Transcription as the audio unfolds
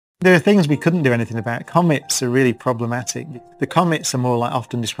There are things we couldn't do anything about. Comets are really problematic. The comets are more like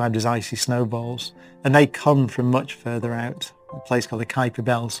often described as icy snowballs, and they come from much further out, a place called the Kuiper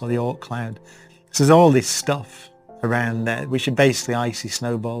Belt or the Oort cloud. So there's all this stuff around there, which are basically icy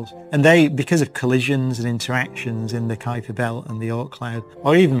snowballs. And they, because of collisions and interactions in the Kuiper Belt and the Oort cloud,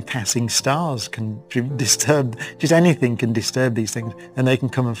 or even passing stars can disturb, just anything can disturb these things, and they can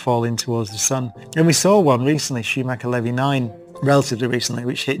come and fall in towards the sun. And we saw one recently, Shoemaker-Levy 9, relatively recently,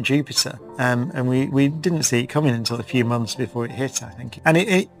 which hit Jupiter, and we didn't see it coming until a few months before it hit, I think. And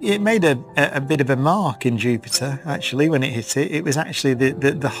it made a bit of a mark in Jupiter, actually, when it hit it. It was actually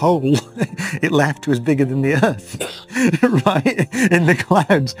the hole it left was bigger than the Earth, right, in the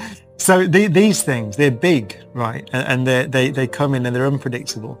clouds. So these things, they're big, right, and they come in and they're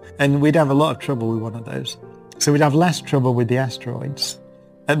unpredictable, and we'd have a lot of trouble with one of those. So we'd have less trouble with the asteroids.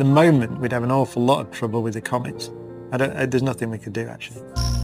 At the moment, we'd have an awful lot of trouble with the comets. There's nothing we could do, actually.